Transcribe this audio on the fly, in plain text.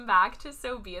Back to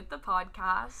So Be It, the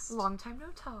podcast. Long time no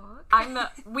talk.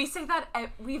 We say that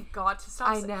we've got to stop.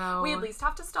 I know. We at least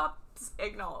have to stop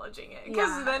acknowledging it,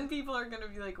 because then people are gonna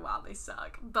be like, wow, they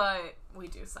suck. But we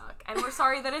do suck, and we're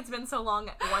sorry that it's been so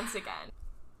long once again.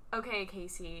 Okay,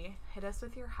 Kaci, hit us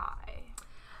with your high.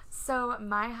 So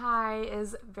my high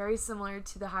is very similar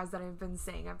to the highs that I've been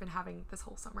saying I've been having this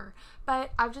whole summer,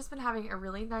 but I've just been having a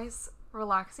really nice,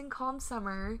 relaxing, calm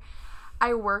summer.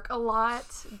 I work a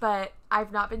lot, but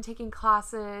I've not been taking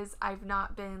classes. I've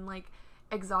not been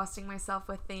exhausting myself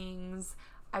with things.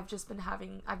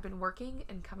 I've been working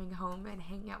and coming home and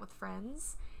hanging out with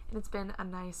friends, and it's been a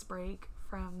nice break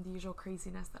from the usual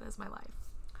craziness that is my life.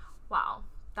 Wow,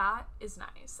 that is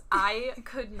nice. I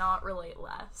could not relate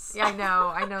less. Yeah,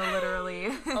 I know, literally.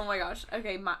 Oh my gosh.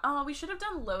 Okay, we should have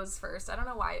done lows first. I don't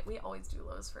know why we always do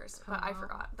lows first, but I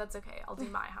forgot. That's okay. I'll do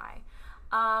my high.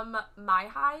 My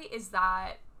high is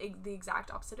that the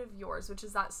exact opposite of yours, which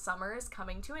is that summer is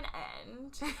coming to an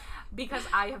end because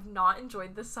I have not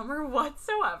enjoyed this summer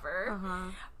whatsoever.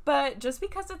 But just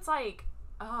because it's I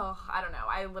don't know.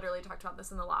 I literally talked about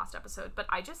this in the last episode, but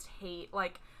I just hate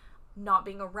not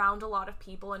being around a lot of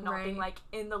people and not being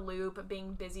in the loop,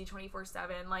 being busy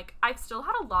 24/7. I've still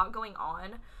had a lot going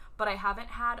on, but I haven't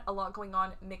had a lot going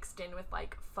on mixed in with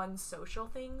fun social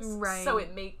things. Right. So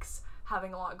it makes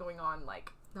having a lot going on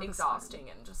exhausting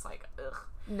and just ugh.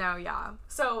 No, yeah.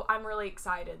 So I'm really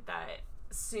excited that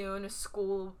soon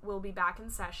school will be back in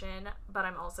session, but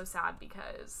I'm also sad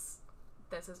because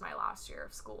this is my last year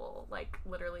of school,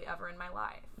 literally ever in my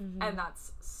life. And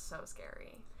that's so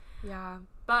scary. Yeah.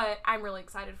 But I'm really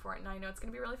excited for it, and I know it's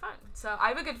going to be really fun. So I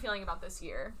have a good feeling about this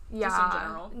year, just in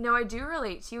general. No, I do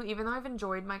relate to you. Even though I've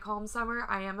enjoyed my calm summer,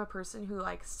 I am a person who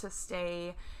likes to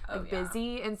stay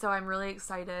busy, and so I'm really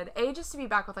excited, just to be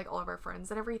back with all of our friends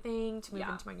and everything, to move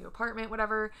into my new apartment,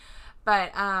 whatever.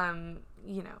 But, I'm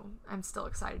still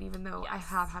excited, even though I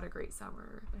have had a great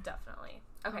summer. Definitely.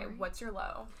 Okay, what's your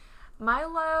low? My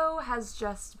low has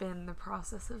just been the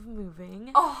process of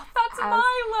moving. Oh, that's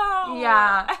my low!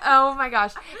 Yeah. Oh my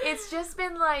gosh. It's just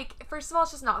been first of all,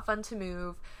 it's just not fun to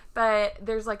move, but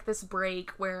there's this break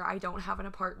where I don't have an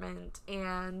apartment,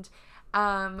 and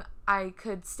I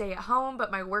could stay at home,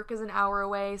 but my work is an hour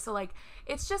away, so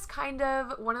it's just kind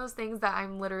of one of those things that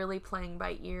I'm literally playing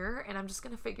by ear, and I'm just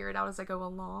gonna figure it out as I go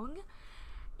along.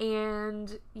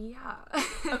 And yeah.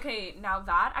 Okay, now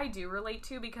that I do relate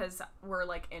to, because we're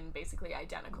in basically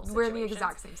identical situations. We're in the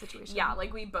exact same situation. Yeah,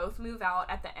 we both move out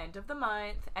at the end of the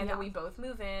month, and then we both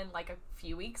move in a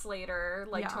few weeks later,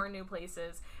 to our new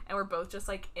places, and we're both just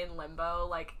in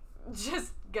limbo,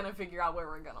 just gonna figure out where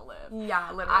we're gonna live.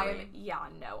 Yeah, literally.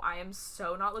 I am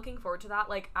so not looking forward to that.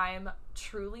 I'm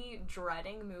truly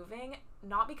dreading moving,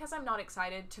 not because I'm not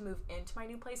excited to move into my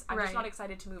new place. I'm just not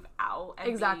excited to move out.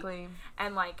 And I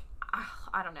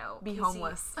don't know. Be Kaci,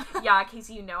 homeless. Yeah,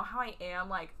 Kaci, you know how I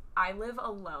am. I live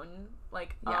alone,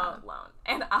 alone.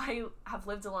 And I have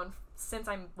lived alone since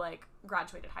I'm,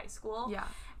 graduated high school. Yeah.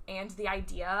 And the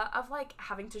idea of,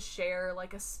 having to share,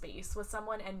 a space with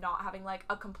someone and not having,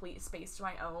 a complete space to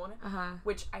my own,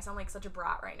 which I sound like such a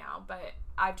brat right now, but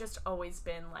I've just always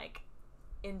been,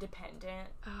 independent.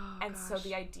 Oh, and gosh. So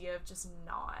the idea of just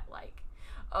not,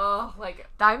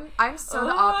 I'm so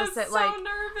the opposite. I'm so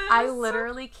nervous. I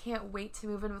literally can't wait to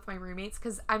move in with my roommates,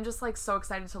 because I'm just so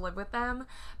excited to live with them.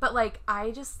 But I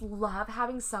just love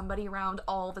having somebody around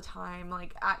all the time.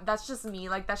 That's just me.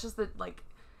 That's just the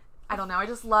I don't know. I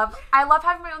love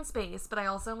having my own space, but I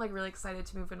also am really excited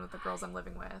to move in with the girls I'm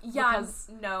living with. Yeah, because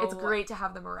it's great to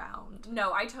have them around.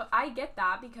 No, I get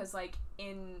that, because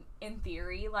in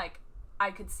theory, I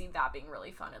could see that being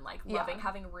really fun and loving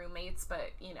having roommates,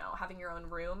 but having your own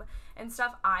room and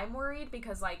stuff. I'm worried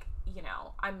because I'm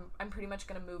pretty much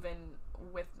gonna move in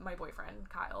with my boyfriend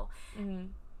Kyle,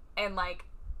 and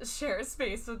share a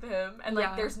space with him, and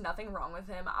there's nothing wrong with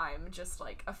him. I'm just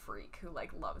a freak who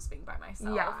loves being by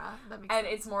myself. Yeah, that makes sense.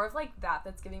 It's it's more of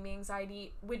that's giving me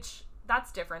anxiety, which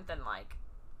that's different than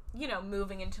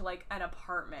moving into an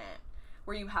apartment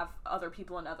where you have other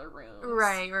people in other rooms.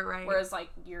 Right. Whereas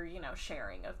you're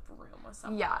sharing a room with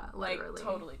someone. Yeah, literally.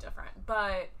 Totally different.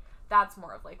 But that's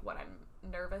more of what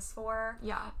I'm nervous for.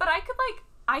 Yeah. But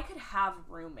I could have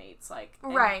roommates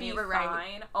and be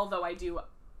fine. Although I do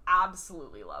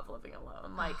absolutely love living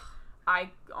alone. I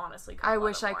honestly could. I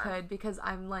wish I could, because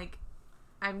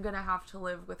I'm gonna have to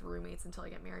live with roommates until I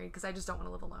get married, because I just don't want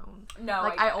to live alone.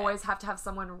 No, I always have to have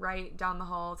someone right down the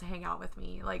hall to hang out with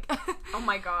me. Oh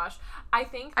my gosh, I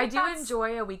think I do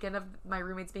enjoy a weekend of my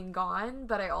roommates being gone,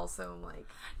 but I also am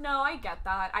No, I get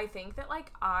that. I think that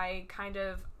I kind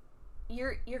of,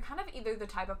 you're kind of either the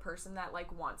type of person that,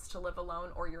 like, wants to live alone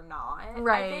or you're not.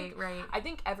 Right. I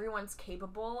think everyone's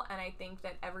capable, and I think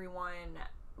that everyone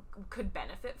could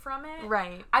benefit from it.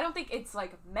 Right. I don't think it's,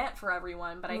 like, meant for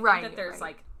everyone, but I think that there's,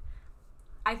 like,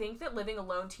 I think that living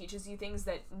alone teaches you things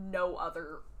that no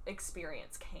other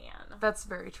experience can. That's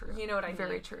very true. You know what I mean?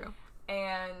 Very true.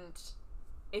 And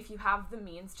if you have the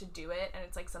means to do it, and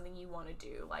it's, like, something you want to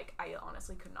do, like, I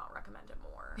honestly could not recommend it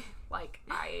more. Like,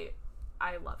 I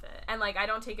love it. And, like, I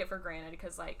don't take it for granted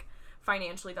because, like,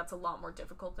 financially that's a lot more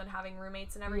difficult than having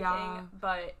roommates and everything. Yeah.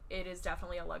 But it is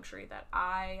definitely a luxury that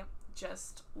I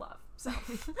just love. So,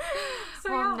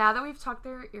 well, now that we've talked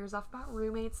their ears off about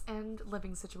roommates and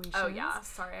living situations. Oh, yeah.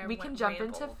 Sorry, we can jump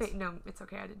into no, it's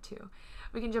okay. I did too.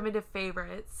 We can jump into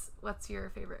favorites. What's your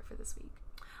favorite for this week?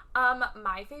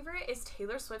 My favorite is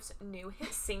Taylor Swift's new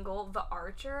hit single, The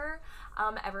Archer.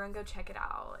 Everyone go check it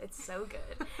out. It's so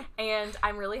good. And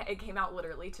it came out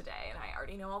literally today, and I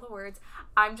already know all the words.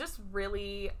 I'm just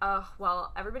really,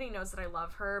 well, everybody knows that I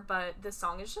love her, but this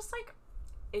song is just, like,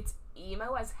 it's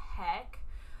emo as heck,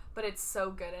 but it's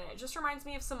so good, and it just reminds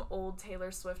me of some old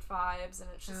Taylor Swift vibes, and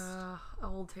it's just...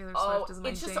 old Taylor Swift is my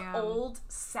jam. It's just old,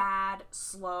 sad,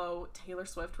 slow Taylor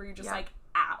Swift, where you're just like,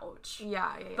 ouch.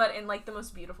 Yeah. But in, like, the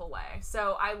most beautiful way.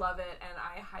 So I love it, and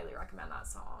I highly recommend that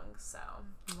song, so.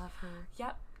 Love her.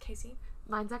 Yep. Casey?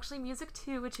 Mine's actually music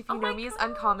too, which if you know me is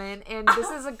uncommon, and this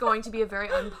is going to be a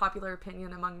very unpopular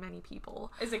opinion among many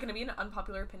people. Is it going to be an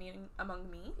unpopular opinion among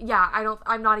me? Yeah,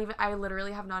 I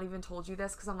literally have not even told you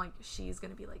this because I'm like, she's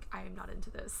going to be like, I am not into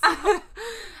this.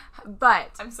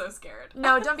 But. I'm so scared.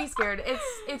 No, don't be scared.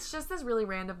 It's just this really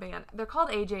random band. They're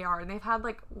called AJR, and they've had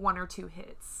like 1 or 2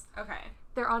 hits. Okay.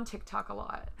 They're on TikTok a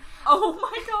lot. Oh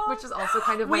my god. Which is also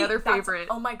kind of my other favorite.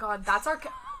 Oh my god, that's our...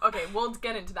 Okay, we'll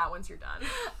get into that once you're done.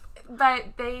 But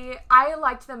I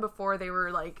liked them before they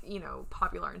were, like, you know,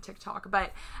 popular on TikTok.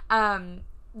 But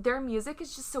their music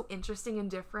is just so interesting and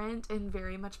different and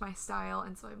very much my style.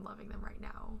 And so I'm loving them right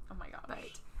now. Oh my gosh. But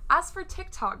as for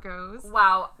TikTok goes...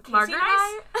 Wow. Margaret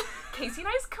Casey and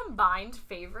I's combined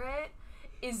favorite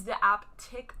is the app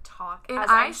TikTok, and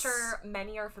I'm sure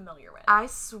many are familiar with. I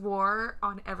swore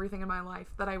on everything in my life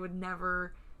that I would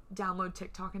never download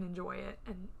TikTok and enjoy it.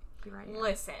 And here I am.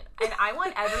 Listen, and I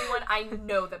want everyone, I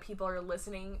know that people are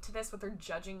listening to this with their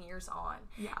judging ears on.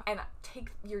 Yeah. And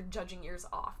take your judging ears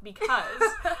off because,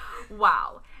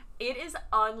 wow, it is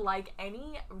unlike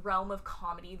any realm of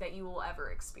comedy that you will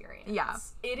ever experience. Yeah.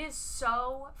 It is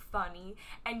so funny,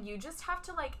 and you just have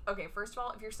to, like, okay, first of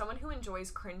all, if you're someone who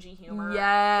enjoys cringy humor,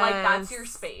 yes, like, that's your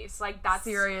space. Like, that's...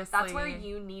 Seriously. That's where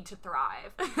you need to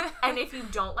thrive. And if you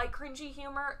don't like cringy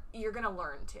humor, you're gonna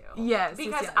learn to. Yes.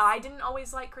 Because yes. I didn't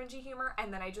always like cringy humor,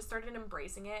 and then I just started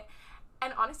embracing it.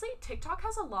 And honestly, TikTok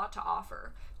has a lot to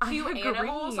offer. Cute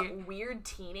animals, weird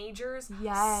teenagers,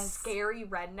 yes, scary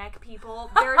redneck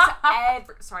people. There's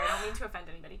sorry, I don't mean to offend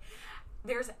anybody.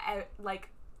 There's like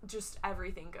just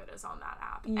everything good is on that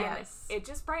app. Yes. And it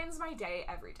just brightens my day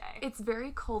every day. It's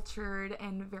very cultured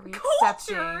and very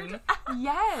accepting.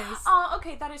 Yes. Oh,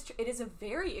 okay, that is true. It is a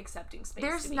very accepting space.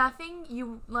 There's nothing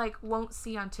you, like, won't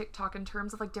see on TikTok in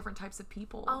terms of, like, different types of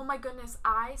people. Oh my goodness,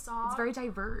 I saw... It's very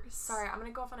diverse. Sorry, I'm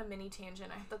gonna go off on a mini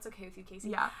tangent. I hope that's okay with you, Casey.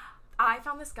 Yeah. I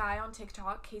found this guy on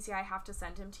TikTok. Casey, I have to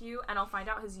send him to you, and I'll find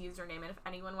out his username, and if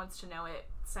anyone wants to know it,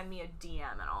 send me a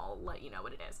DM, and I'll let you know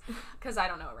what it is, because I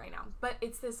don't know it right now. But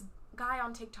it's this guy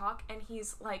on TikTok, and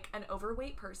he's, like, an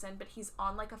overweight person, but he's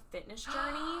on, like, a fitness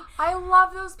journey. I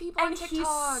love those people on and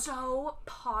TikTok. He's so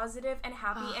positive and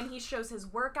happy, and he shows his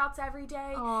workouts every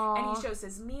day, Aww. and he shows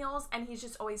his meals, and he's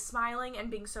just always smiling and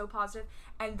being so positive,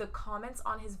 and the comments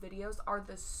on his videos are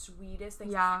the sweetest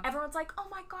things. Yeah. Everyone's like, oh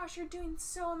my gosh, you're doing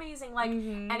so amazing, like,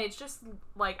 mm-hmm. and it's just,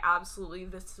 like, absolutely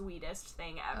the sweetest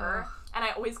thing ever. And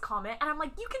I always comment, and I'm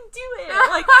like, you can do it.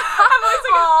 Like,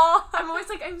 I'm always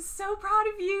like, I'm so proud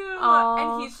of you. Aww.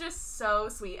 And he's just so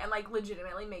sweet, and, like,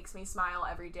 legitimately makes me smile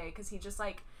every day, because he just,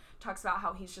 like, talks about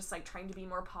how he's just, like, trying to be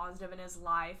more positive in his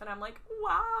life, and I'm like,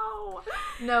 wow.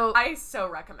 No. I so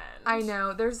recommend. I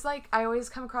know. There's, like, I always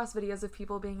come across videos of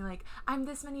people being like, I'm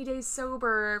this many days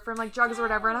sober from, like, drugs or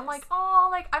whatever, and I'm like, oh,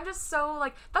 like, I'm just so,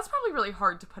 like, that's probably really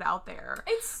hard to put out there.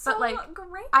 It's so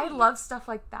great. I love stuff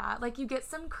like that. Like, you get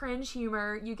some cringe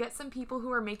humor, you get some people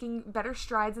who are making better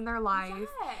strides in their life,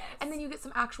 yes. And then you get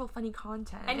some actual funny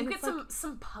content. And you get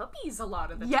some puppies a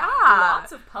lot of the time.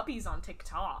 Lots of puppies on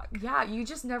TikTok. Yeah, you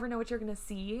just never know what you're gonna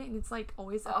see, and it's, like,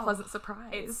 always a pleasant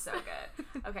surprise. It's so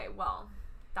good. Okay, well,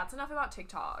 that's enough about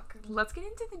TikTok. Let's get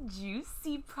into the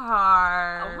juicy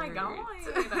part. Oh my god.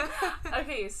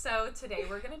 Okay, so today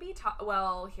we're going to be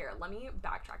here, let me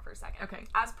backtrack for a second. Okay.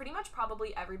 As pretty much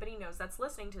probably everybody knows that's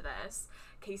listening to this,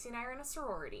 Kaci and I are in a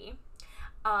sorority.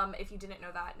 If you didn't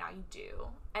know that, now you do.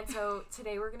 And so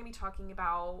today we're going to be talking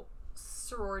about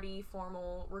sorority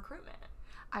formal recruitment.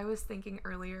 I was thinking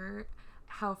earlier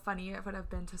how funny it would have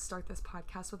been to start this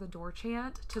podcast with a door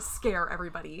chant to scare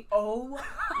everybody. Oh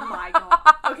my god.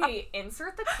 Okay,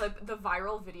 insert the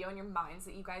viral video in your minds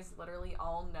that you guys literally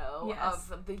all know. Yes.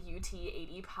 Of the UT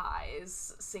 80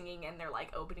 pies singing and they're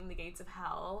like opening the gates of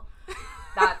hell.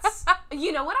 That's,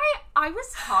 you know what, I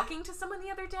was talking to someone the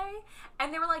other day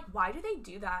and they were like, why do they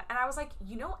do that? And I was like,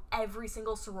 every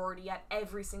single sorority at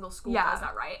every single school does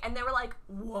that, right? And they were like,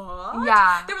 what?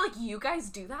 Yeah. They were like, you guys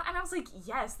do that? And I was like,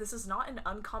 yes, this is not an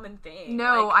uncommon thing.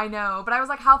 No, like, I know. But I was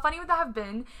like, how funny would that have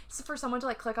been just for someone to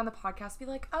like click on the podcast and be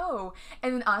like, oh,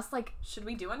 and then us like, should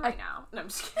we do one right now? No, I'm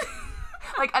just kidding.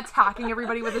 Like attacking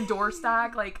everybody with a door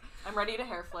stack, like I'm ready to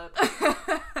hair flip.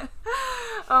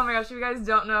 Oh my gosh, if you guys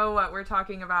don't know what we're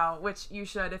talking about, which you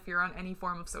should if you're on any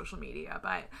form of social media,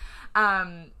 but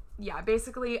yeah,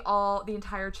 basically the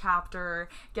entire chapter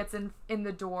gets in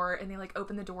the door and they like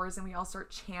open the doors and we all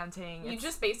start chanting. You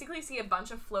just basically see a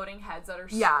bunch of floating heads that are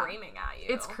screaming at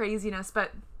you. It's craziness,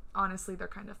 but honestly, they're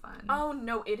kind of fun. Oh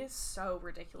no, it is so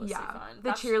ridiculously fun. The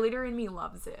cheerleader in me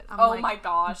loves it. I'm my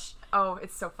gosh. Oh,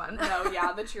 it's so fun. No,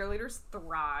 yeah, the cheerleaders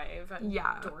thrive at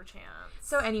door chants.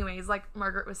 So anyways, like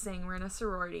Margaret was saying, we're in a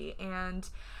sorority and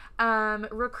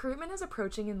recruitment is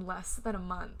approaching in less than a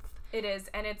month. It is,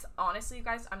 and it's honestly, you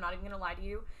guys, I'm not even gonna lie to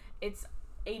you, it's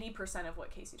 80% of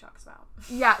what Kaci talks about.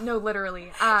 Yeah, no,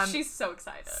 literally. She's so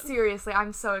excited. Seriously,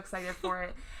 I'm so excited for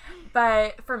it.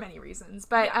 But for many reasons.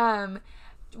 But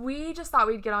we just thought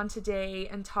we'd get on today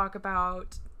and talk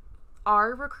about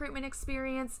our recruitment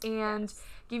experience and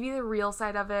give you the real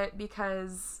side of it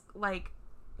because, like,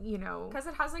 because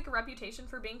it has, like, a reputation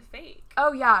for being fake.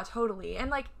 Oh, yeah, totally. And,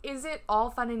 like, is it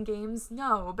all fun and games?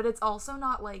 No, but it's also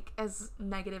not, like, as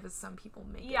negative as some people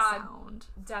make it sound.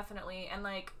 Definitely. And,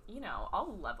 like,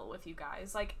 I'll level with you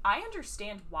guys. Like, I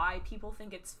understand why people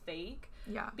think it's fake.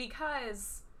 Yeah.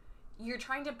 Because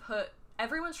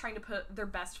everyone's trying to put their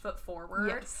best foot forward.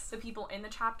 Yes. The people in the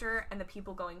chapter and the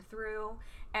people going through.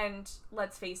 And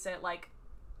let's face it, like,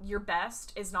 your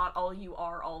best is not all you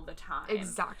are all the time.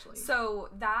 Exactly. So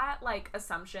that, like,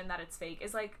 assumption that it's fake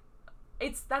is, like,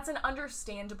 that's an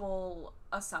understandable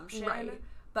assumption. Right.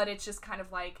 But it's just kind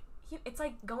of like, it's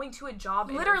like going to a job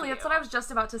interview. Literally, that's what I was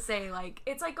just about to say. Like,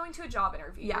 it's like going to a job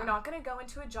interview. Yeah. You're not going to go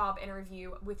into a job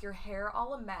interview with your hair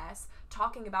all a mess,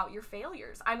 talking about your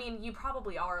failures. I mean, you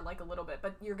probably are, like, a little bit,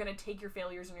 but you're going to take your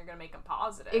failures and you're going to make them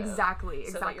positive. Exactly.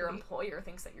 So that your employer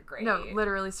thinks that you're great. No,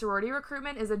 literally, sorority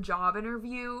recruitment is a job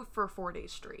interview for 4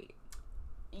 days straight.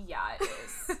 Yeah, it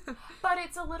is. But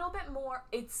it's a little bit more,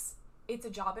 it's a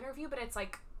job interview, but it's,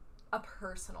 like, a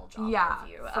personal job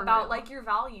interview about, like, your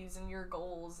values and your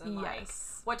goals and, like,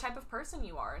 what type of person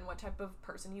you are and what type of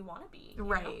person you want to be.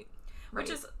 Right. Which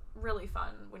is really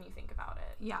fun when you think about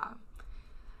it. Yeah.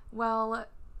 Well,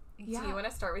 yeah. Do you want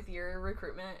to start with your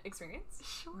recruitment experience?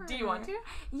 Sure. Do you want to?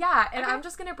 Yeah, and I'm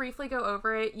just going to briefly go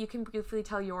over it. You can briefly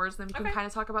tell yours, then we can kind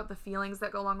of talk about the feelings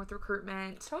that go along with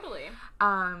recruitment. Totally.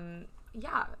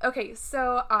 Yeah. Okay,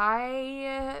 so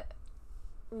I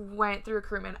went through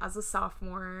recruitment as a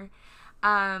sophomore,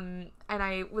 and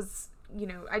I was,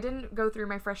 I didn't go through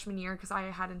my freshman year because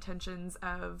I had intentions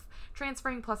of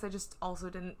transferring, plus I just also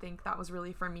didn't think that was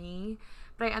really for me,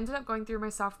 but I ended up going through my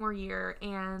sophomore year,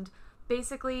 and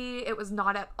basically it was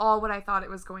not at all what I thought it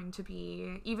was going to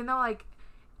be, even though, like,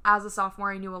 as a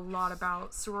sophomore I knew a lot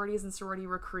about sororities and sorority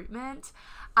recruitment.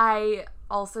 I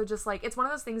also just, like, it's one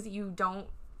of those things that you don't,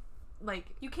 like,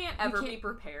 you can't be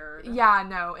prepared. Yeah,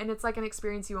 no, and it's like an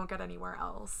experience you won't get anywhere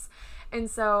else. And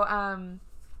so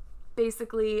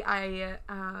basically I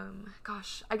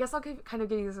guess I'll kind of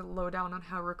give you a lowdown on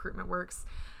how recruitment works.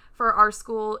 For our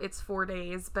school, it's 4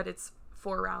 days, but it's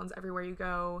 4 rounds everywhere you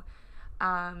go.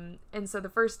 And so the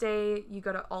first day you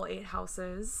go to all 8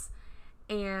 houses,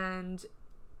 and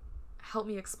help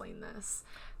me explain this.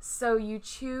 So you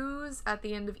choose at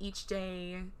the end of each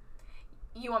day.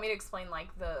 You want me to explain, like,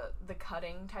 the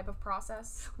cutting type of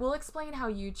process? We'll explain how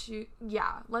you choose.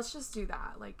 Yeah, let's just do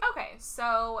that. Like, okay,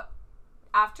 so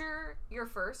after your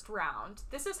first round,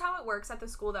 this is how it works at the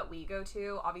school that we go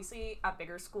to. Obviously, at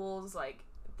bigger schools, like,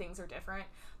 things are different.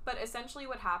 But essentially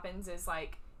what happens is,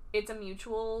 like, it's a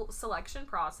mutual selection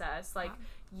process. Like,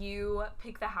 you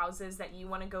pick the houses that you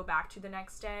want to go back to the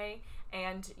next day,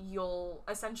 and you'll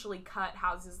essentially cut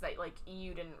houses that, like,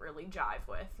 you didn't really jive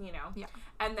with, you know? Yeah.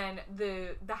 And then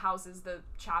the houses, the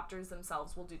chapters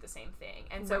themselves will do the same thing.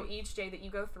 And so each day that you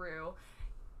go through,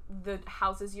 the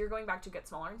houses you're going back to get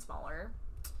smaller and smaller,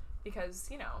 because,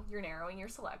 you know, you're narrowing your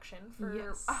selection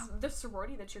for the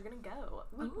sorority that you're gonna go.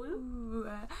 Woo woo.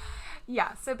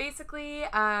 Yeah, so basically,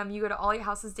 you go to all 8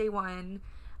 houses day 1.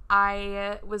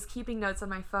 I was keeping notes on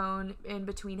my phone in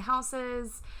between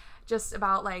houses, just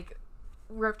about, like,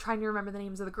 trying to remember the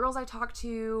names of the girls I talked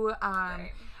to,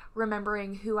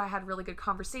 remembering who I had really good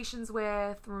conversations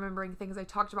with, remembering things I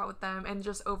talked about with them, and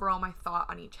just overall my thought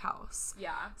on each house.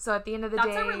 Yeah. So at the end of the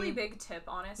day... That's a really big tip,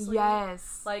 honestly.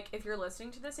 Yes. Like, if you're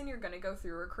listening to this and you're gonna go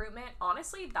through recruitment,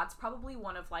 honestly, that's probably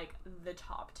one of, like, the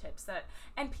top tips that...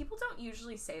 And people don't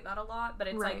usually say that a lot, but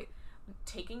it's, like,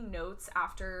 taking notes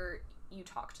after you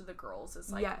talk to the girls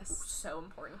is, like, so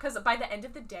important. Because by the end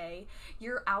of the day,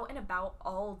 you're out and about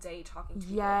all day talking to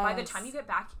people. By the time you get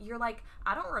back, you're like,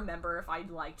 I don't remember if I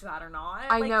liked that or not.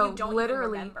 I like, know, you don't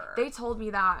literally. even remember. They told me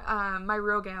that my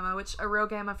Rho Gamma, which a Rho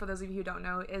Gamma, for those of you who don't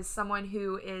know, is someone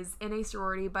who is in a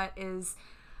sorority but is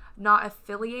not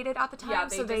affiliated at the time. Yeah,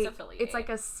 they disaffiliate. It's like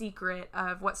a secret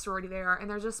of what sorority they are, and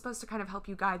they're just supposed to kind of help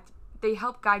you guide. They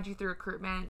help guide you through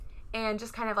recruitment and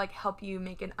just kind of, like, help you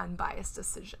make an unbiased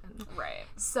decision. Right.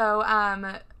 So,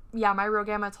 yeah, my Rho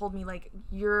Gamma told me, like,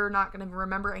 you're not going to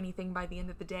remember anything by the end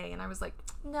of the day. And I was like,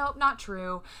 nope, not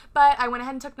true. But I went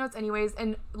ahead and took notes anyways.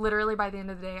 And literally by the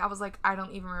end of the day, I was like, I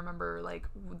don't even remember, like,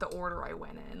 the order I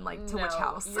went in, like, to which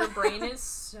house. Your brain is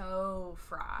so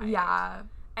fried. Yeah.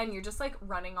 And you're just, like,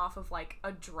 running off of, like,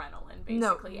 adrenaline,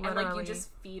 basically. No, and, like, you just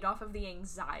feed off of the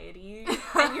anxiety.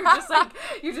 And you're just, like,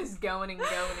 you're just going and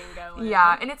going and going.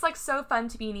 Yeah, and it's, like, so fun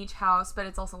to be in each house, but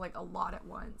it's also, like, a lot at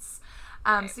once.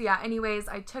 So, yeah, anyways,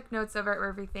 I took notes over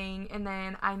everything, and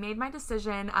then I made my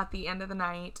decision at the end of the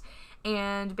night.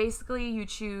 And basically, you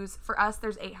choose, for us,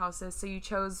 there's 8 houses, so you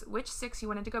chose which 6 you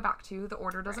wanted to go back to. The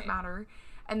order doesn't matter.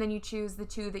 And then you choose the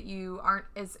 2 that you aren't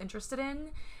as interested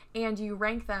in, and you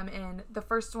rank them in the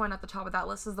first one at the top of that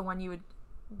list is the one you would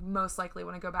most likely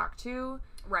want to go back to.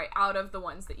 Right, out of the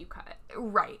ones that you cut.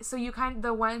 Right. So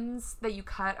the ones that you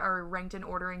cut are ranked in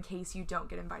order in case you don't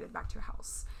get invited back to a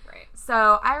house. Right.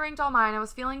 So I ranked all mine. I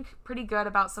was feeling pretty good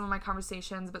about some of my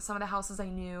conversations, but some of the houses I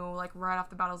knew, like, right off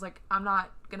the bat, I was like, I'm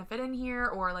not gonna fit in here,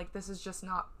 or, like, this is just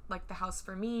not, like, the house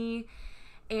for me.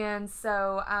 And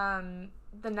so,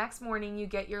 the next morning you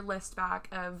get your list back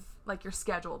of, like, your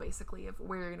schedule, basically, of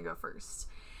where you're gonna go first.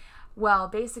 Well,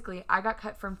 basically, I got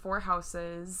cut from 4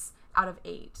 houses out of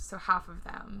 8, so half of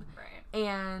them. Right.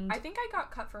 And I think I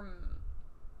got cut from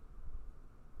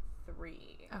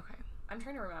 3. Okay. I'm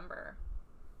trying to remember.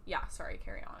 Yeah, sorry,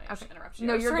 carry on. I just interrupted you.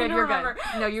 No, you're good, you're good.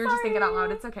 No, you were just thinking out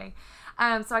loud. It's okay.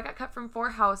 So I got cut from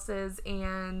 4 houses,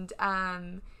 and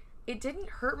it didn't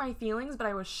hurt my feelings, but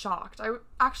I was shocked.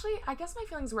 I guess my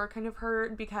feelings were kind of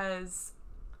hurt because...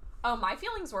 Oh, my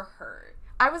feelings were hurt.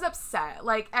 I was upset.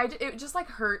 Like, it just, like,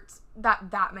 hurt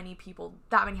that many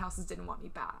houses didn't want me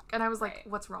back. And I was like,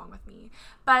 what's wrong with me?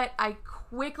 But I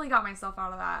quickly got myself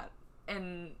out of that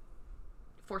and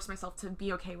forced myself to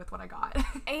be okay with what I got.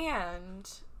 And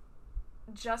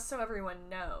just so everyone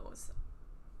knows,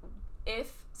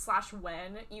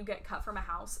 if/when you get cut from a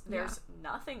house, there's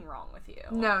nothing wrong with you.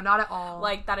 No, not at all.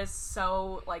 Like, that is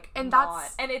so, like, and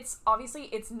it's obviously,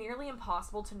 it's nearly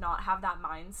impossible to not have that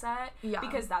mindset,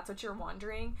 because that's what you're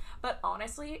wondering. But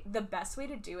honestly, the best way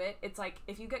to do it, it's like,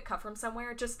 if you get cut from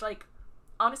somewhere, just, like,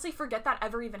 honestly, forget that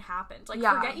ever even happened. Like,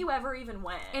 forget you ever even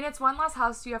went. And it's one less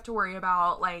house you have to worry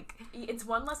about, like... It's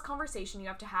one less conversation you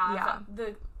have to have. Yeah.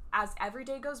 As every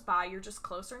day goes by, you're just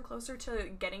closer and closer to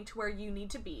getting to where you need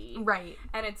to be. Right.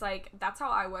 And it's like, that's how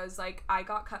I was. Like, I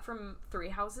got cut from 3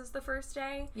 houses the first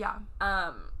day. Yeah.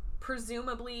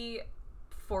 Presumably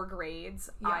for grades,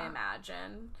 I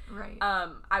imagine. Right.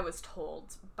 I was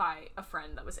told by a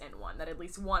friend that was in one that at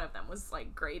least one of them was,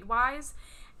 like, grade-wise.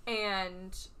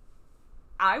 And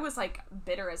I was, like,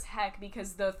 bitter as heck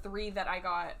because the 3 that I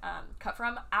got cut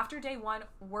from after day 1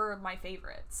 were my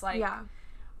favorites. Like,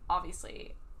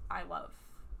 obviously... I love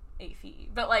AFE.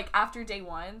 But, like, after day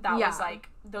 1, that was, like,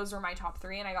 those were my top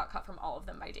 3, and I got cut from all of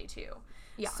them by day 2.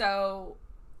 Yeah. So,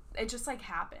 it just, like,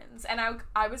 happens. And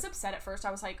I was upset at first.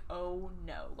 I was like, oh,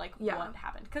 no. Like, what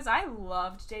happened? Because I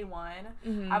loved day 1.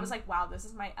 Mm-hmm. I was like, wow, this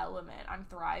is my element. I'm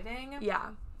thriving. Yeah.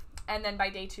 And then by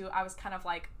day 2, I was kind of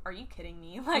like, are you kidding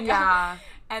me? Like,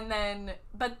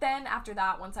 but then after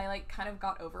that, once I, like, kind of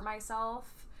got over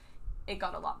myself, it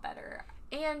got a lot better.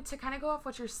 And to kind of go off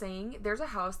what you're saying, there's a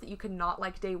house that you could not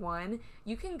like day one.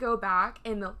 You can go back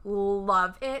and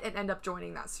love it and end up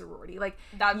joining that sorority. Like,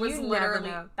 that was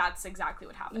literally, that's exactly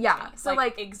what happened to me. So,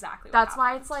 like exactly what that's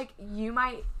happened. why it's like, you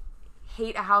might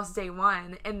hate a house day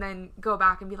one and then go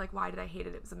back and be like, why did I hate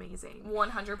it? It was amazing.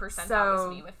 100% so, that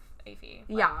was me with AFI.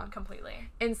 Yeah. Completely.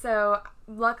 And so,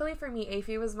 luckily for me,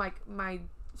 AFI was my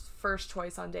first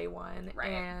choice on day one.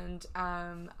 Right. And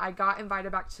I got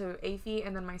invited back to AFI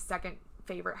and then my second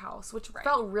favorite house, which right.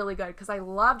 felt really good because I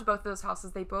loved both of those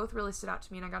houses. They both really stood out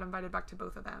to me and I got invited back to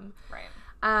both of them. Right.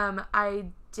 I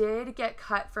did get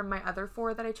cut from my other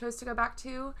 4 that I chose to go back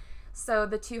to. So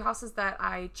the 2 houses that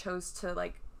I chose to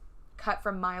like cut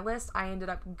from my list, I ended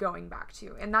up going back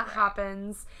to. And that right.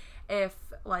 happens if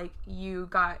like you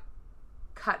got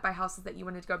cut by houses that you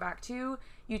wanted to go back to.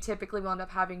 You typically will end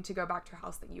up having to go back to a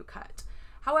house that you cut.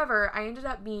 However, I ended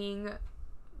up being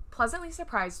pleasantly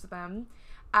surprised with them.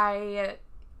 I,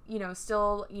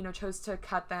 still, chose to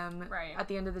cut them right. at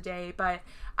the end of the day, but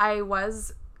I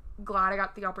was glad I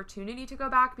got the opportunity to go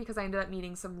back because I ended up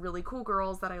meeting some really cool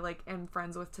girls that I like am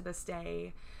friends with to this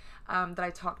day, that I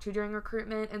talked to during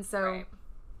recruitment. And so,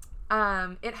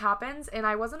 right. It happens, and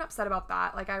I wasn't upset about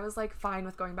that. Like, I was like fine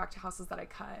with going back to houses that I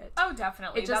cut. Oh,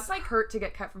 definitely. It just like hurt to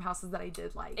get cut from houses that I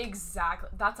did like. Exactly.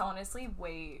 That's honestly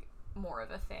way more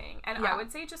of a thing. And yeah. I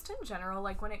would say just in general,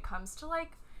 like when it comes to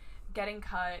like getting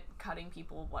cut, cutting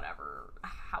people, whatever,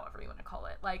 however you want to call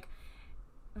it, like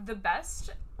the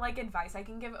best like advice I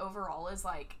can give overall is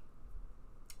like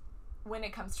when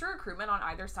it comes to recruitment on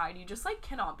either side, you just like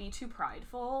cannot be too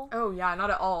prideful. Oh yeah, not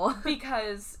at all.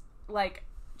 Because like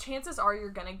chances are you're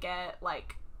gonna get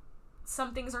like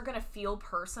some things are gonna feel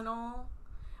personal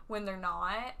when they're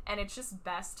not, and it's just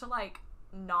best to like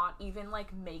not even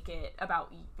like make it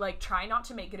about like try not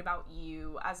to make it about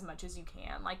you as much as you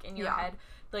can, like in your yeah. head,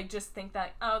 like just think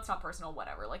that, oh, it's not personal,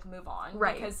 whatever, like move on.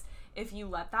 Right. Because if you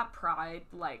let that pride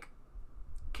like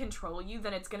control you,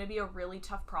 then it's going to be a really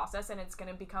tough process, and it's going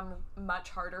to become much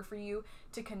harder for you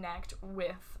to connect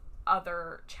with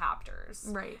other chapters,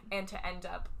 right, and to end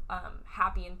up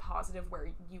happy and positive where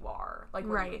you are, like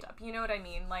where right. you end up, you know what I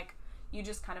mean? Like you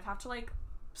just kind of have to like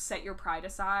set your pride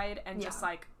aside and yeah. just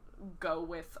like go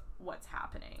with what's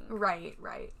happening. Right.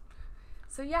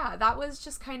 So yeah, that was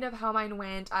just kind of how mine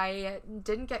went. I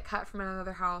didn't get cut from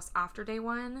another house after day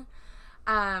one.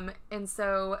 And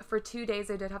so for 2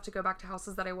 days I did have to go back to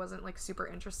houses that I wasn't like super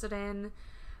interested in.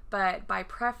 But by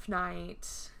pref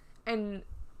night, and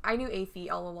I knew AFI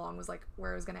all along was like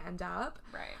where I was going to end up.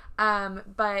 Right.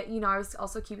 But I was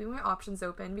also keeping my options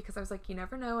open because I was like, you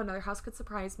never know, another house could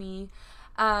surprise me.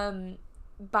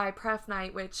 By pref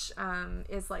night, which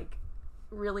is like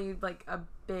really like a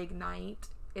big night,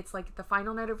 it's like the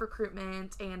final night of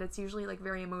recruitment, and it's usually like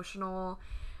very emotional.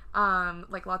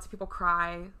 Like lots of people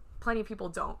cry, plenty of people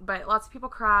don't, but lots of people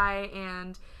cry,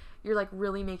 and you're like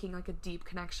really making like a deep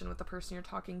connection with the person you're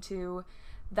talking to.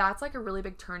 That's like a really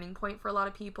big turning point for a lot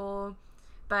of people.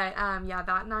 But yeah,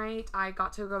 that night I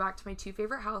got to go back to my 2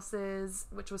 favorite houses,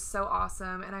 which was so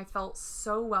awesome, and I felt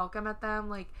so welcome at them.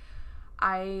 Like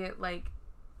I like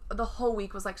the whole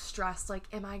week was like stressed, like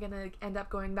am I gonna end up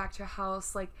going back to a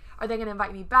house, like are they gonna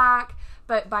invite me back?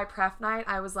 But by pref night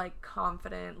I was like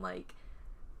confident like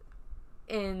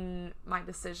in my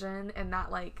decision, and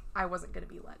that like I wasn't gonna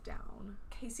be let down.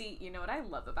 Kaci, you know what I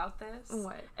love about this?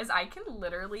 What? Is I can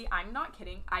literally, I'm not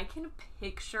kidding, I can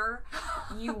picture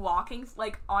you walking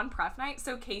like on pref night.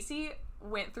 So Kaci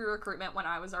went through recruitment when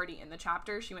I was already in the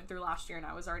chapter. She went through last year and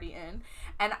I was already in.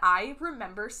 And I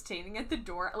remember standing at the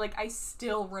door, like I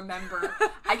still remember,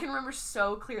 I can remember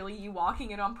so clearly you walking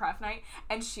in on pref night,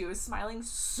 and she was smiling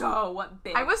so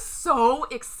big. I was so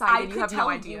excited. I could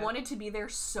tell you wanted to be there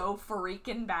so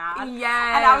freaking bad.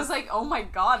 Yes. And I was like, oh my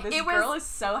god, this girl is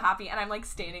so happy. And I'm like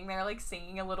standing there like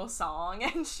singing a little song,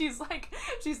 and she's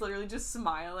literally just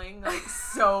smiling like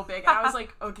so big. And I was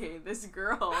like, okay, this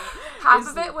girl half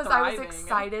of it was thriving. I was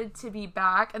excited to be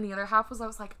back, and the other half was I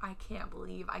was like, I can't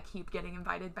believe I keep getting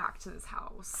invited back to this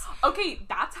house. Okay,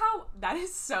 that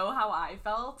is so how I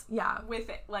felt. Yeah. With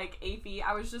like AFI,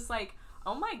 I was just like,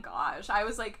 oh my gosh. I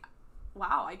was like,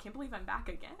 wow, I can't believe I'm back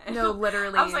again. No,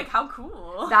 literally. I was like, how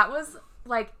cool. That was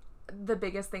like the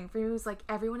biggest thing for me was like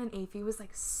everyone in AFI was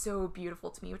like so beautiful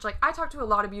to me, which like I talked to a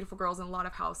lot of beautiful girls in a lot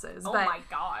of houses. Oh but, my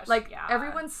gosh. Like yeah.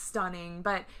 everyone's stunning,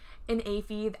 but in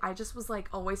AFI, I just was like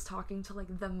always talking to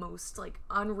like the most like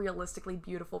unrealistically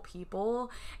beautiful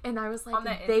people, and I was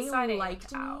like, they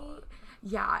liked me. Out.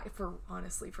 Yeah,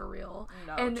 honestly, for real.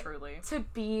 No, and truly.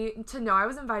 To know I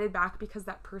was invited back because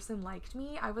that person liked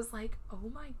me, I was like,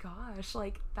 oh my gosh,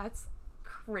 like that's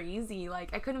crazy.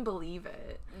 Like, I couldn't believe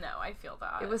it. No, I feel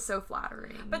that. It was so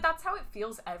flattering. But that's how it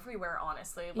feels everywhere,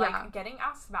 honestly. Like, getting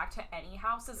asked back to any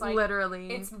house is, like...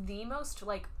 Literally. It's the most,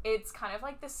 like... It's kind of,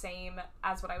 like, the same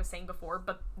as what I was saying before,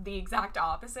 but the exact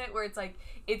opposite, where it's, like,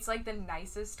 the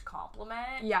nicest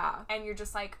compliment. Yeah. And you're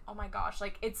just, like, oh my gosh.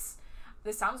 Like, it's...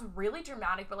 This sounds really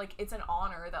dramatic, but, like, it's an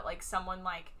honor that, like, someone,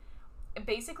 like...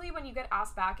 Basically, when you get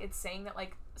asked back, it's saying that,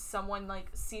 like, someone, like,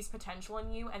 sees potential in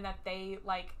you and that they,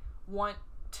 like, want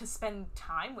to spend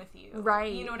time with you.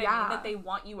 Right. You know what I mean? That they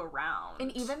want you around.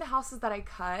 And even the houses that I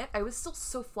cut, I was still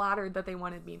so flattered that they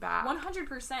wanted me back.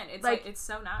 100%. It's, like, it's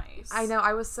so nice. I know.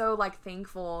 I was so, like,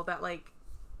 thankful that, like,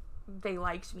 they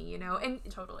liked me, you know? And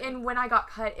totally. And when I got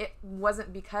cut, it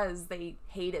wasn't because they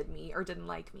hated me or didn't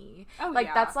like me. Oh,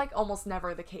 like, that's, like, almost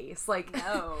never the case. Like,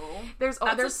 no. there's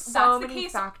so many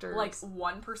factors. Like,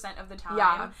 1% of the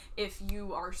time, if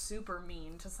you are super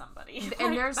mean to somebody.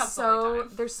 And there's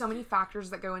so many factors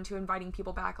that go into inviting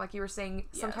people back. Like you were saying,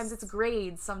 sometimes it's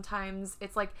grades, sometimes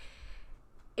it's, like,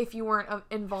 if you weren't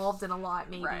involved in a lot,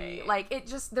 maybe. Right. Like, it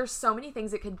just, there's so many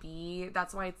things it could be.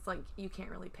 That's why it's, like, you can't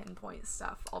really pinpoint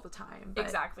stuff all the time. But...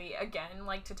 Exactly. Again,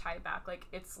 like, to tie it back, like,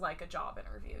 it's like a job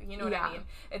interview. You know what I mean?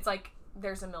 It's, like,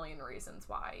 there's a million reasons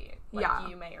why, like,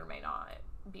 you may or may not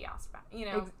be asked back. You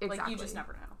know? Exactly. Like, you just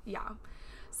never know. Yeah.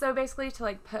 So, basically, to,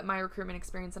 like, put my recruitment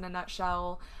experience in a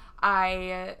nutshell,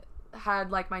 I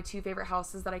had, like, my 2 favorite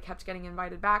houses that I kept getting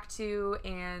invited back to,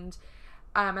 and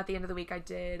at the end of the week,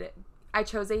 I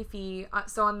chose a fee.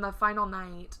 So on the final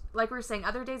night, like we were saying,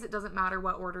 other days it doesn't matter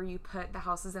what order you put the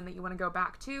houses in that you want to go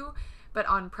back to, but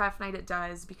on pref night it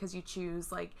does, because you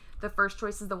choose, like, the first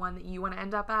choice is the one that you want to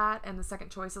end up at, and the second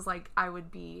choice is, like, I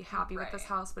would be happy with this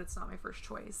house, but it's not my first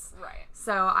choice. Right.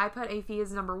 So I put a fee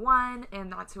as number 1,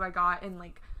 and that's who I got, and,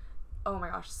 like, oh my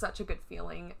gosh, such a good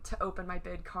feeling to open my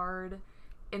bid card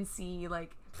and see,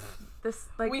 like, this,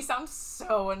 like... We sound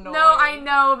so annoying. No, I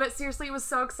know, but seriously, it was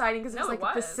so exciting, because it was, like, it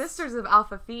was. The Sisters of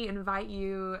Alpha Phi invite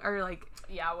you, or, like...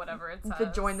 Yeah, whatever it says. To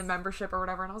join the membership or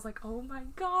whatever, and I was like, oh my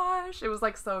gosh, it was,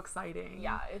 like, so exciting.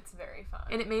 Yeah, it's very fun.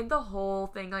 And it made the whole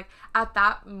thing, like, at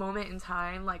that moment in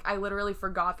time, like, I literally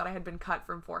forgot that I had been cut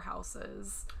from 4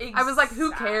 houses. Exactly. I was like,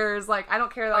 who cares? Like, I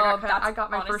don't care that I got cut. I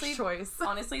got my first choice.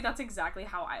 Honestly, that's exactly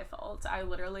how I felt. I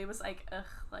literally was like, ugh,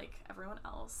 like, everyone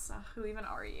else, who even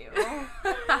are you?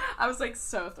 I was, like,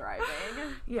 so thriving.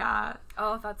 Yeah.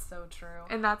 Oh, that's so true.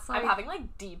 And that's, like... I'm having,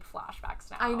 like, deep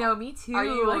flashbacks now. I know, me too. Are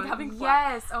you, like, having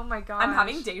Yes, oh my gosh. I'm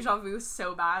having deja vu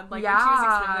so bad. Like, when she was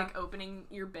explaining, like, opening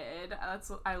your bid,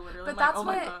 that's what I literally, but like, oh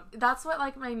my god. That's what,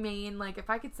 like, my main, like, if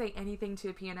I could say anything to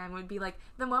a PNM would be, like,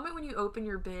 the moment when you open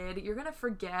your bid, you're gonna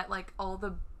forget, like, all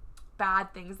the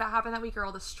bad things that happened that week, or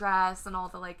all the stress and all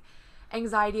the, like,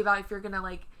 anxiety about if you're gonna,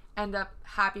 like, end up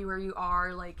happy where you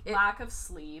are, like... Lack of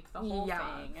sleep, the whole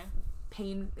thing.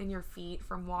 Pain in your feet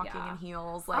from walking in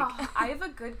heels, like... I have a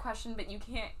good question, but you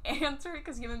can't answer it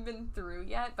because you haven't been through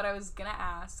yet, but I was gonna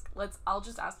ask, I'll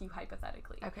just ask you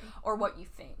hypothetically. Okay. Or what you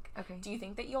think. Okay. Do you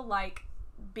think that you'll like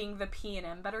being the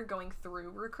P&M better, going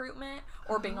through recruitment,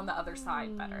 or being on the other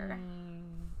side better?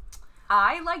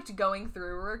 I liked going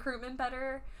through recruitment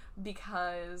better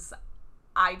because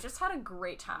I just had a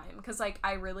great time, because, like,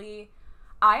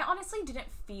 I honestly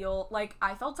didn't feel, like,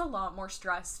 I felt a lot more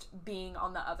stressed being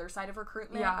on the other side of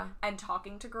recruitment and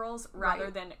talking to girls rather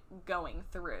than going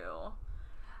through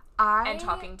and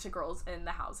talking to girls in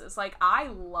the houses. Like, I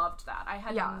loved that. I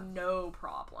had no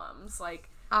problems. Like,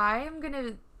 I am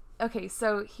gonna... Okay,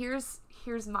 so here's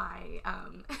my...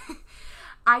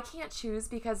 I can't choose,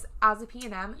 because as a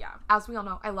P&M, as we all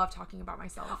know, I love talking about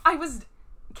myself.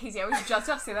 Kaci, I was just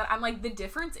about to say that. I'm like, the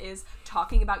difference is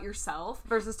talking about yourself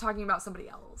versus talking about somebody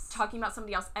else. Talking about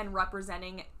somebody else and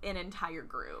representing an entire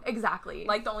group. Exactly.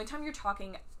 Like, the only time you're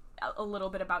talking a little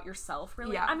bit about yourself,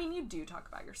 really. I mean, you do talk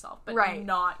about yourself, but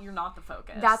you're not the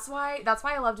focus. That's why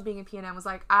I loved being a PNM, was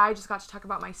like, I just got to talk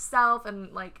about myself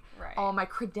and, like, all my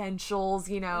credentials,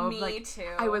 you know. Me like, too.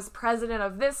 I was president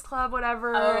of this club,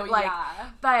 whatever. Oh, like, yeah.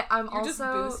 But I'm You're just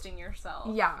boosting yourself.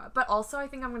 Yeah, but also I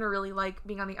think I'm going to really like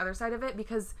being on the other side of it,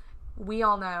 because we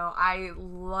all know I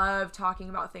love talking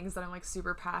about things that I'm, like,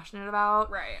 super passionate about.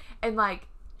 Right. And, like,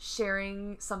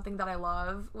 sharing something that I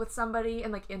love with somebody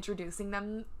and, like, introducing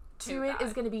them to it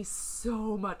is going to be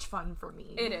so much fun for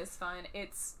me. It is fun.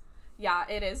 It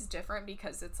is different,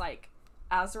 because it's, like,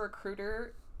 as a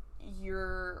recruiter, you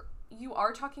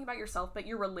are talking about yourself, but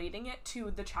you're relating it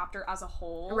to the chapter as a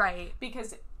whole. Right.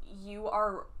 Because you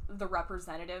are the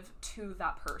representative to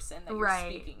that person that you're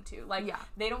speaking to. Like,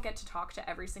 they don't get to talk to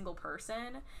every single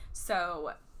person,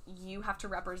 so you have to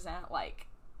represent, like,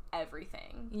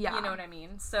 everything. Yeah. You know what I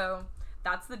mean? So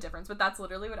that's the difference. But that's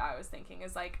literally what I was thinking,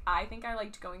 is, like, I think I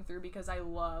liked going through because I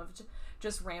loved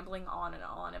just rambling on and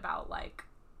on about, like,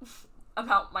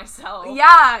 about myself.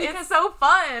 Yeah, it's so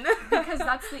fun. Because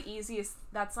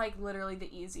that's, like, literally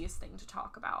the easiest thing to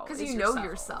talk about. Because you know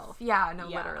yourself. Yeah, no,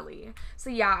 literally. So,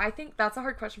 yeah, I think that's a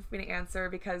hard question for me to answer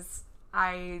because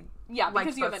I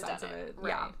because you haven't done it. Right,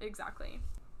 yeah, exactly.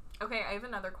 Okay, I have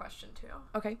another question, too.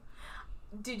 Okay.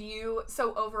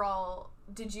 So overall,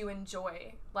 did you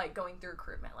enjoy, like, going through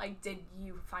recruitment? Like, did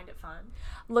you find it fun?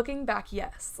 Looking back,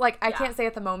 yes. Like, I can't say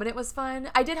at the moment it was fun.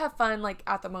 I did have fun, like,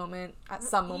 at some moments.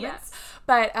 Yes.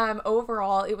 But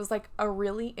overall, it was, like, a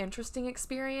really interesting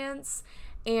experience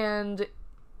and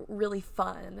really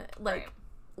fun. Like,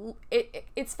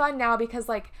 it's fun now because,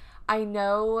 like, I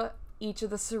know each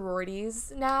of the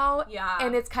sororities now. Yeah.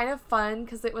 And it's kind of fun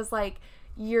because it was, like,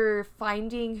 you're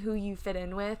finding who you fit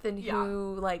in with and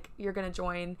who, like, you're gonna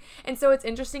join. And so it's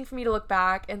interesting for me to look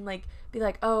back and, like, be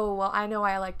like, oh, well, I know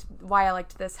why I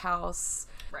liked this house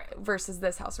versus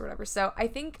this house or whatever. So I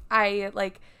think I,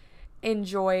 like,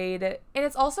 enjoyed, and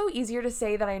it's also easier to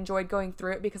say that I enjoyed going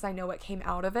through it because I know what came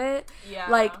out of it. Yeah.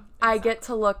 Like, exactly. I get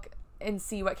to look and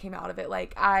see what came out of it.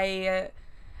 Like,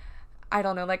 I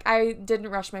don't know, like, I didn't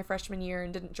rush my freshman year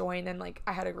and didn't join, and, like,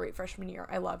 I had a great freshman year.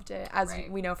 I loved it, as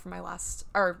we know from my last,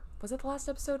 or was it the last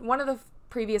episode? One of the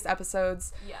previous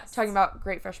episodes, talking about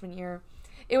great freshman year.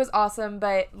 It was awesome,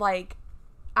 but, like,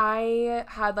 I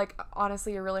had, like,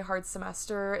 honestly a really hard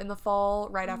semester in the fall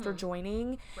right after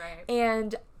joining. Right.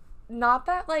 And not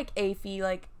that, like, AFE,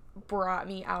 like, brought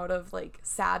me out of, like,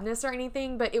 sadness or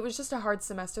anything, but it was just a hard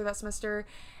semester that semester.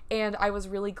 And I was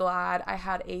really glad I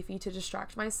had AFE to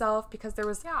distract myself because there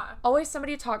was always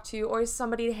somebody to talk to, always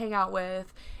somebody to hang out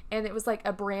with. And it was, like,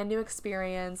 a brand new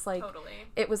experience. Like,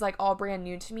 it was, like, all brand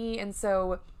new to me. And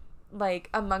so, like,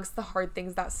 amongst the hard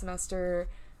things that semester,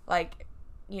 like,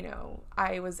 you know,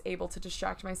 I was able to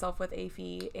distract myself with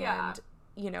AFE. And,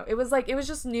 you know, it was, like, it was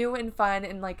just new and fun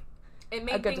and, like, it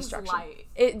made a good things distraction. Light.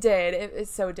 It did. It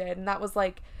so did. And that was,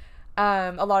 like,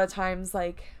 a lot of times,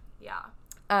 like... Yeah.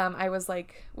 I was,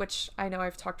 like, which I know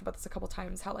I've talked about this a couple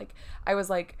times, how, like, I was,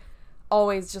 like,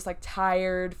 always just, like,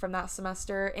 tired from that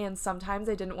semester, and sometimes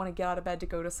I didn't want to get out of bed to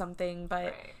go to something,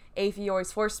 but AFE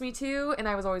always forced me to, and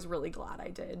I was always really glad I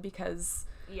did, because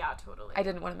I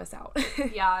didn't want to miss out.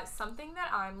 Something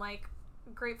that I'm, like,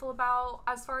 grateful about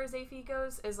as far as AFE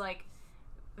goes is, like,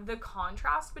 the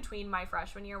contrast between my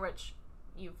freshman year, which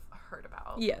you've heard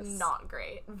about. Yes. Not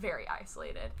great. Very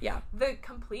isolated. Yeah. The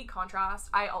complete contrast.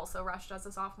 I also rushed as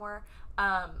a sophomore,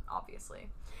 obviously.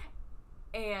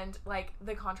 And, like,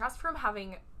 the contrast from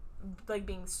having, like,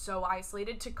 being so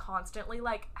isolated to constantly,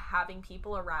 like, having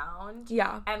people around.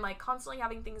 Yeah. And, like, constantly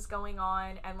having things going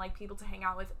on and, like, people to hang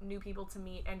out with, new people to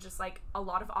meet, and just, like, a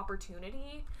lot of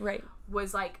opportunity. Right.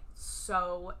 Was, like,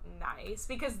 so nice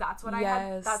because that's what I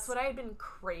had been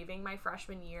craving my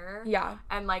freshman year. Yeah.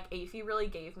 And, like, AFE really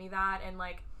gave me that. And,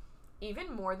 like,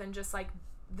 even more than just, like,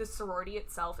 the sorority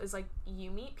itself is, like,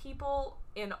 you meet people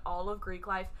in all of Greek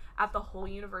life at the whole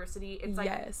university. It's,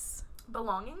 like,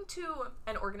 belonging to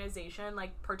an organization,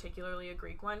 like, particularly a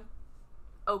Greek one,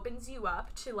 opens you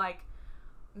up to, like,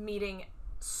 meeting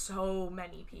so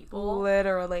many people.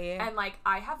 Literally. And, like,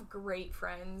 I have great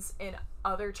friends in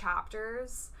other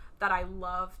chapters that I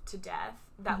love to death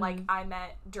that, like, I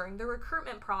met during the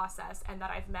recruitment process and that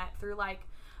I've met through, like,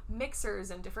 mixers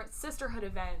and different sisterhood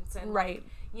events and, like,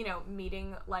 you know,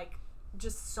 meeting, like,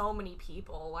 just so many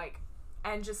people, like,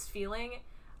 and just feeling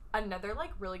another, like,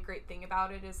 really great thing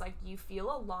about it is, like, you feel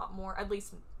a lot more, at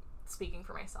least speaking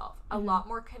for myself, a lot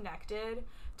more connected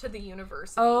to the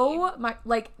university. Oh my,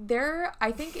 like,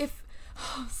 I think if,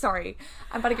 sorry,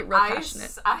 I'm about to get real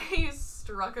passionate. I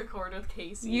struck a chord with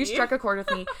Kaci. You struck a chord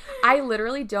with me. I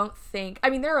literally don't think, I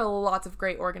mean, there are lots of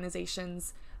great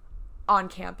organizations on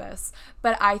campus,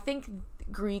 but I think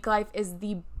Greek life is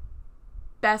the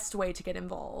best way to get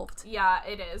involved. Yeah,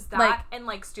 it is. That, like, and,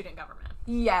 like, student government.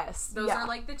 Yes. Those are,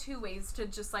 like, the two ways to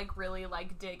just, like, really,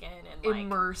 like, dig in and, like,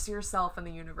 immerse yourself in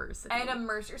the university. And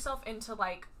immerse yourself into,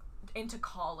 like, into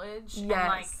college. Yes. And,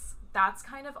 like, that's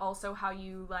kind of also how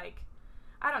you, like,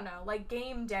 I don't know, like,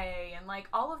 game day and, like,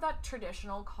 all of that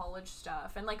traditional college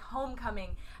stuff and, like,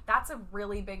 homecoming. That's a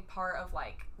really big part of,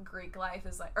 like, Greek life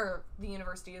is, like, or the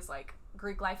university is, like,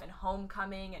 Greek life and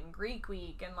homecoming and Greek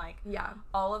week and, like,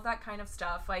 all of that kind of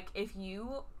stuff. Like, if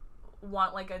you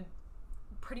want, like, a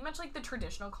pretty much, like, the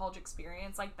traditional college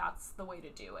experience, like, that's the way to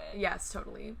do it. Yes,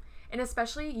 totally. And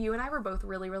especially you and I were both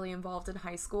really, really involved in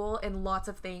high school in lots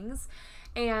of things.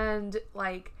 And,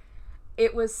 like,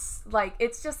 it was, like,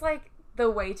 it's just, like, the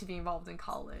way to be involved in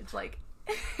college. Like,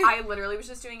 I literally was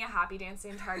just doing a happy dance the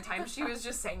entire time she was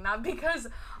just saying that, because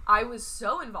I was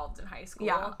so involved in high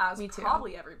school, as me too.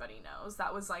 Probably everybody knows.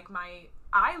 That was like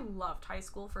I loved high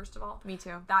school, first of all. Me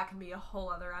too. That can be a whole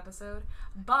other episode.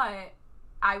 But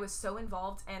I was so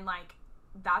involved, and like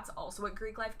that's also what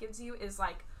Greek life gives you, is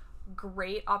like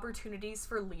great opportunities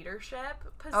for leadership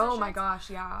positions. Oh my gosh,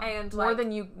 yeah. And more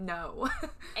than you know.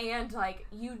 And like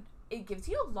it gives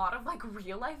you a lot of like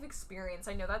real life experience.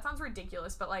 I know that sounds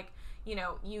ridiculous, but like, you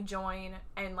know, you join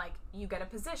and like you get a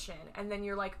position, and then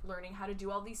you're like learning how to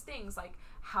do all these things, like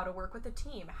how to work with a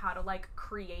team, how to like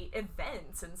create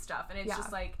events and stuff. And it's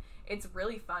just like, it's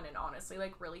really fun, and honestly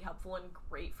like really helpful and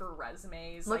great for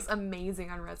resumes. Looks like, amazing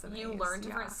on resumes. You learn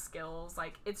different skills.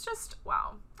 Like, it's just,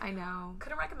 wow. I know.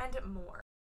 Couldn't recommend it more.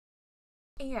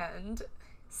 And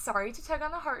sorry to tug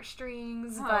on the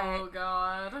heartstrings, but oh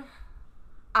god,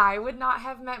 I would not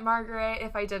have met Margaret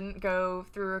if I didn't go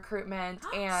through recruitment.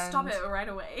 And stop it right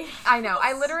away. I know.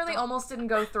 I literally almost didn't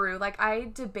go through. Like, I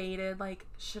debated, like,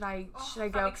 should I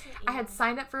go? I had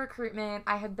signed up for recruitment.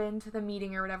 I had been to the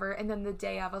meeting or whatever. And then the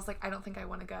day of, I was like, I don't think I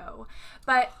want to go.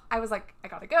 But I was like, I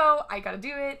gotta go. I gotta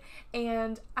do it.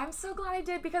 And I'm so glad I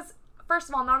did, because first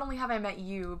of all, not only have I met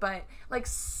you, but like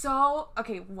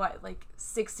like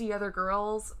 60 other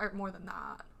girls, or more than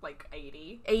that. Like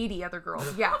 80? 80 other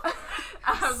girls, yeah.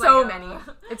 Many.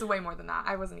 It's way more than that.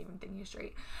 I wasn't even thinking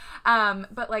straight.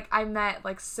 But like I met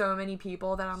like so many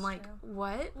people that I'm like,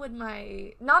 what would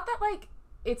not that like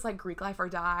it's like Greek life or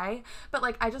die, but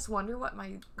like I just wonder what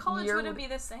my college wouldn't be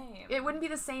the same. It wouldn't be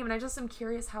the same, and I just am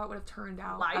curious how it would have turned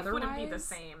out. Life otherwise. Wouldn't be the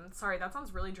same. Sorry, that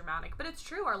sounds really dramatic, but it's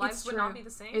true. Our lives would not be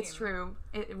the same. It's true.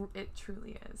 It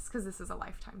truly is, because this is a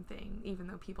lifetime thing, even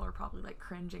though people are probably like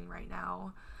cringing right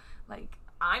now. Like,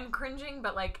 I'm cringing,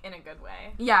 but like in a good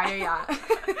way. Yeah.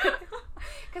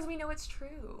 Because we know it's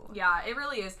true. Yeah, it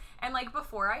really is. And like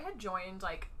before I had joined,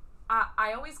 like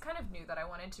I always kind of knew that I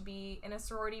wanted to be in a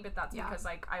sorority, but that's because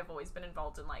like I've always been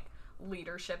involved in like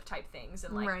leadership type things,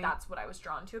 and like that's what I was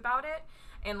drawn to about it.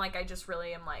 And like I just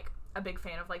really am like a big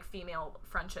fan of like female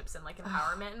friendships and like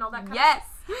empowerment and all that kind of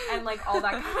stuff. And like all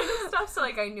that kind of stuff. So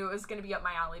like I knew it was going to be up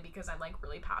my alley, because I'm like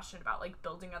really passionate about like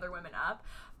building other women up.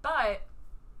 But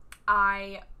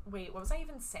what was I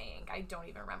even saying? I don't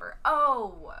even remember.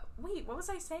 Oh, wait, what was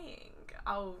I saying?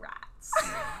 Oh, rats.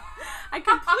 I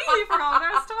completely forgot what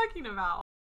I was talking about.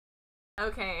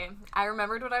 Okay, I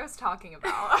remembered what I was talking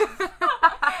about.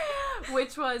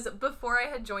 Which was, before I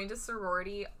had joined a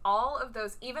sorority, all of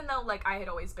those, even though like I had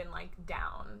always been like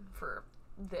down for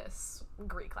this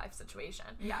Greek life situation.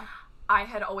 Yeah. I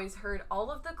had always heard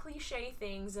all of the cliche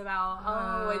things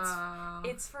about,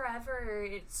 it's forever,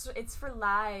 it's for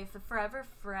life, forever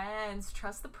friends,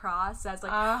 trust the process,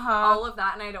 like, all of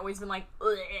that, and I'd always been like,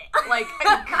 like,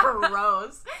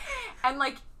 gross. And,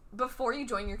 like, before you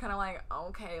join, you're kind of like,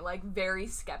 okay, like, very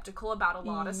skeptical about a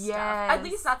lot of stuff. At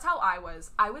least that's how I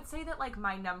was. I would say that, like,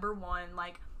 my number one,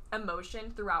 like,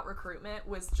 emotion throughout recruitment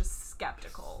was just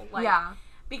skeptical. Like,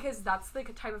 because that's the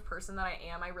type of person that I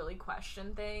am. I really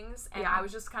question things. And I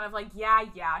was just kind of like,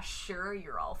 yeah, sure,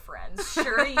 you're all friends.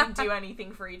 Sure, you do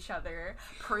anything for each other.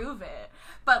 Prove it.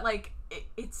 But, like,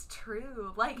 it's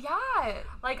true. Like,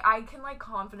 like, I can, like,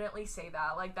 confidently say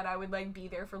that. Like, that I would, like, be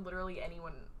there for literally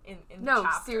anyone in the chapter. No,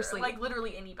 seriously. Like,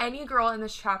 literally anybody. Any girl in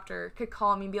this chapter could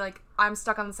call me and be like, I'm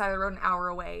stuck on the side of the road an hour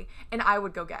away, and I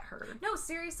would go get her. No,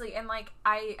 seriously. And, like,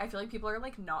 I feel like people are,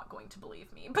 like, not going to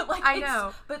believe me. But, like, I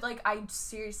know. But, like, I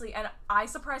seriously, and I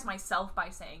surprise myself by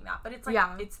saying that. But it's,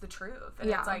 like, it's the truth.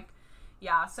 And it's, like,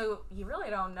 so you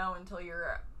really don't know until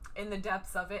you're in the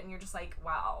depths of it, and you're just like,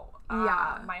 wow,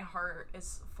 my heart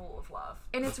is full of love.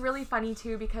 And it's really funny,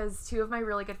 too, because two of my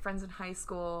really good friends in high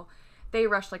school, they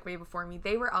rushed, like, way before me.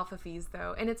 They were alpha fees,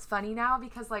 though. And it's funny now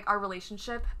because, like, our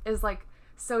relationship is, like,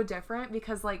 so different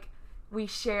because, like, we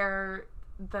share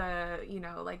the, you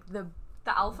know, like, the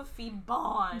alpha fee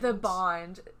bond. The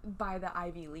bond by the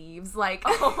ivy leaves. Like,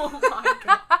 oh my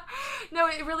god. No,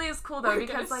 it really is cool, though,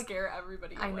 because, like, scare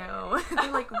everybody away. I know.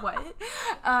 They're like, what?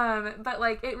 But,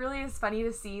 like, it really is funny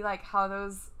to see, like,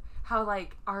 how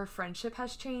like our friendship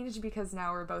has changed, because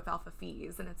now we're both alpha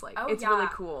fees, and it's like, it's really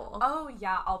cool. Oh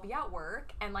yeah, I'll be at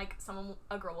work and like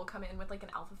a girl will come in with like an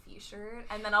alpha fee shirt,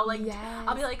 and then I'll like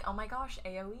I'll be like, oh my gosh,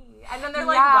 AOE, and then they're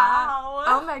like, wow.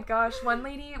 Oh my gosh, one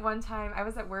lady one time I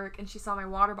was at work and she saw my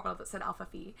water bottle that said alpha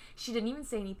fee. She didn't even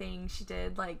say anything. She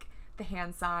did like the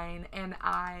hand sign, and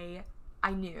I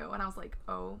knew, and I was like,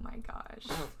 oh my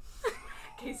gosh.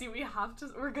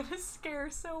 Kaci, we're gonna scare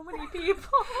so many people.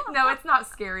 No, it's not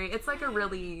scary. It's like a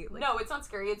really... Like, no, it's not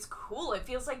scary. It's cool. It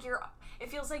feels like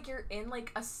you're in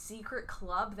like a secret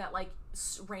club that like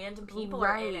random people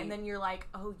are in, and then you're like,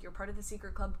 oh, you're part of the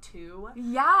secret club too?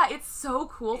 Yeah, it's so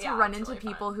cool to run into really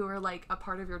people fun. who are like a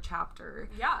part of your chapter.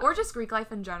 Yeah. Or just Greek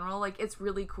life in general. Like, it's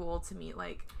really cool to meet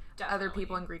like Definitely. other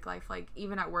people in Greek life. Like,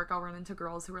 even at work, I'll run into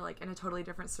girls who are like in a totally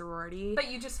different sorority. But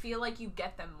you just feel like you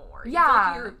get them more. Yeah.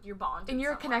 You feel like you're bonded and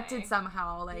you're some connected way.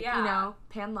 somehow. Like, Yeah. you know,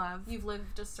 pan love. You've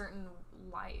lived a certain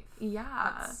life.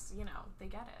 Yeah. That's, you know, they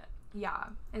get it. Yeah.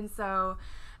 And so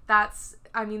that's,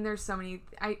 I mean, there's so many,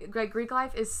 like, Greek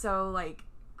life is so, like,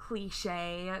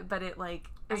 cliche, but it, like,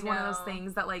 is one of those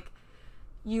things that, like,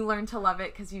 you learn to love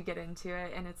it because you get into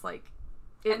it, and it's, like,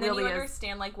 it and then really you is.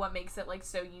 understand, like, what makes it, like,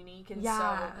 so unique and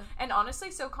and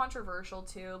honestly so controversial,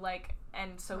 too, like,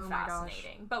 and so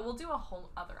fascinating. But we'll do a whole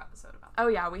other episode about that. Oh,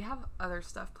 yeah, we have other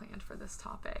stuff planned for this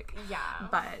topic. Yeah.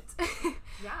 But,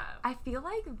 yeah. I feel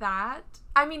like that,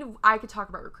 I mean, I could talk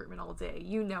about recruitment all day.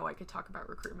 You know I could talk about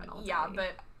recruitment all day. Yeah,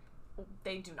 but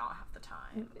they do not have the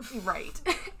time. Right.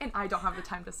 And I don't have the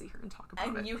time to sit here and talk about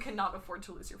it. And you cannot afford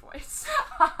to lose your voice.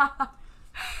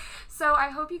 So I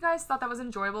hope you guys thought that was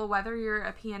enjoyable, whether you're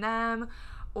a PNM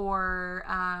or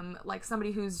like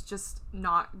somebody who's just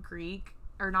not Greek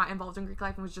or not involved in Greek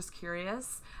life and was just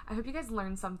curious. I hope you guys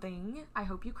learned something. I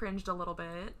hope you cringed a little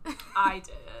bit. I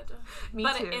did. Me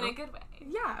but too. In a good way.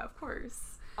 Yeah, of course.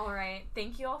 All right.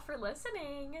 Thank you all for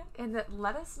listening. And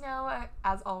let us know,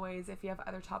 as always, if you have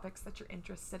other topics that you're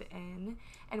interested in.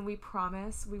 And we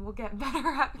promise we will get better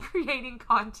at creating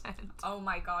content. Oh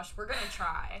my gosh, we're going to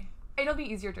try. It'll be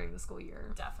easier during the school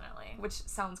year. Definitely. Which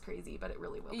sounds crazy, but it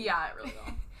really will be. Yeah, it really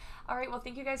will. All right, well,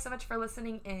 thank you guys so much for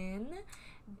listening in.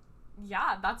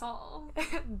 Yeah, that's all.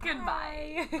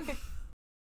 Goodbye.